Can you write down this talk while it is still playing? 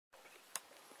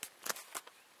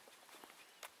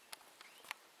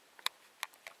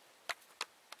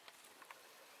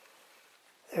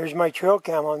There's my trail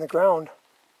cam on the ground.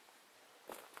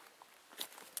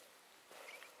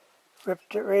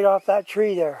 Ripped it right off that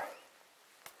tree there.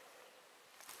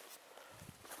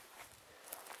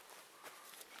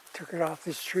 Took it off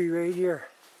this tree right here.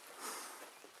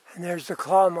 And there's the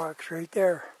claw marks right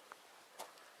there.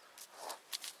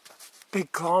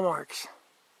 Big claw marks.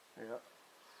 Yeah.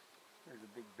 There's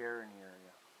a big bear in the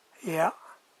area. Yeah.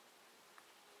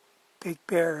 Big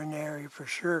bear in the area for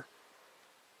sure.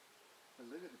 But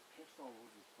look at the piss all over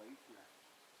the place here.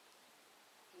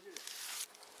 Look at it.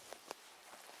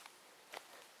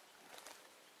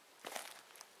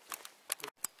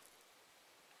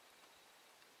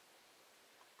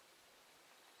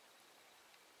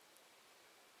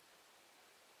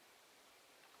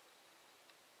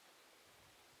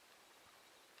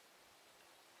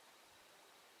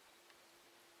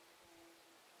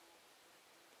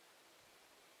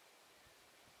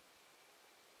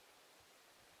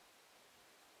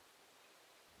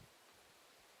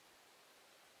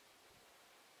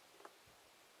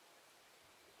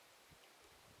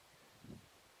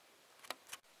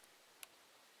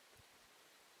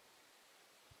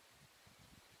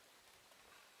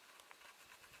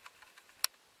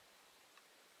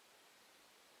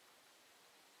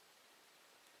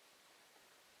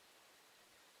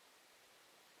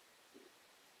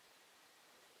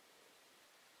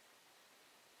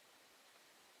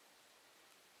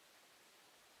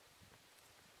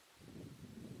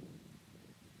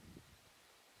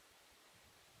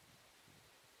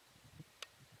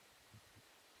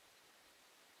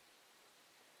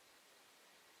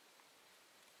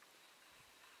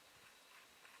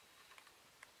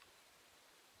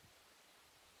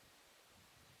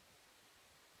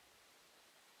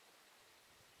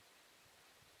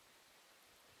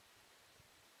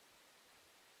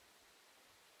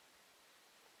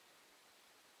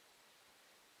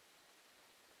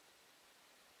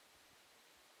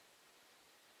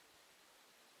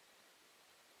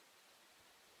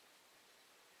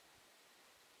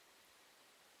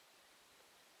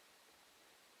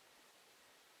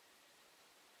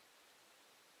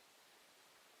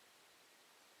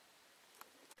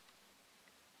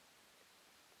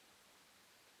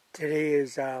 Today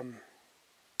is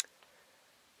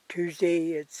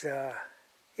Tuesday. It's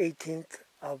 18th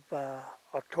of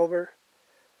October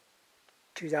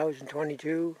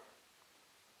 2022.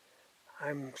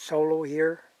 I'm solo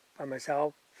here by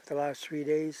myself for the last 3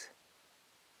 days.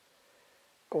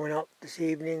 Going out this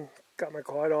evening. Got my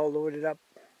quad all loaded up.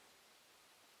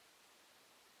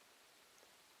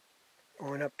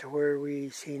 Going up to where we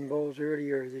seen bulls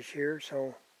earlier this year,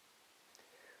 so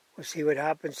we'll see what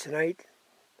happens tonight.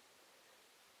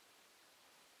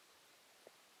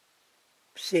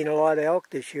 Seen a lot of elk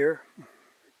this year,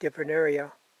 different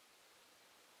area.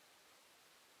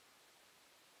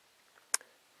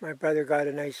 My brother got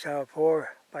a nice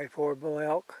 4x4 bull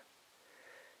elk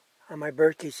on my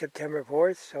birthday, September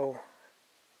 4th, so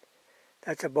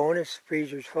that's a bonus.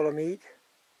 Freezer's full of meat.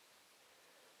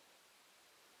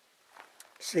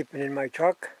 Sleeping in my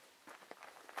truck.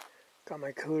 Got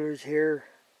my coolers here,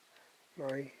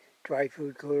 my dry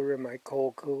food cooler and my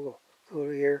cold cooler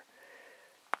here.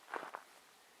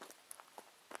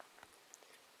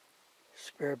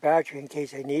 Spare battery in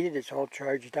case I need it. It's all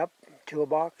charged up.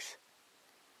 Toolbox.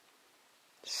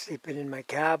 Sleeping in my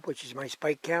cab, which is my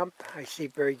spike camp. I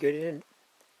sleep very good in it.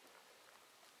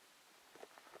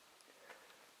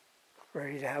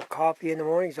 Ready to have coffee in the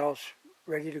mornings. All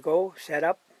ready to go. Set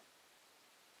up.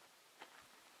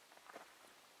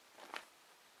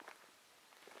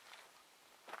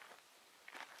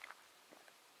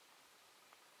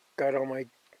 Got all my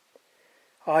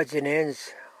odds and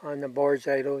ends on the boards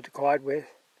I load the quad with.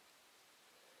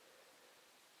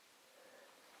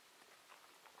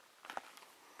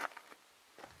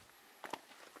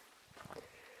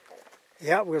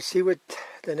 Yeah, we'll see what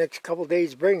the next couple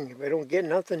days bring. If I don't get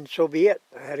nothing, so be it.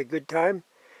 I had a good time,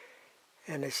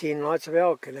 and I seen lots of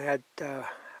elk, and I had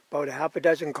about a half a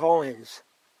dozen call-ins.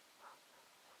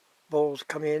 Bulls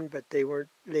come in, but they weren't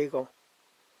legal.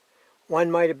 One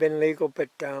might have been legal, but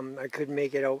I couldn't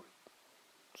make it out.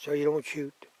 So you don't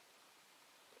shoot.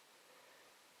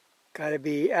 Got to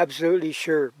be absolutely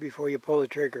sure before you pull the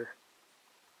trigger.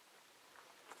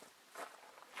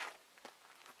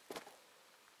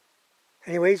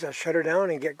 Anyways, I'll shut her down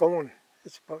and get going.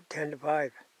 It's about 10 to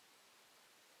 5.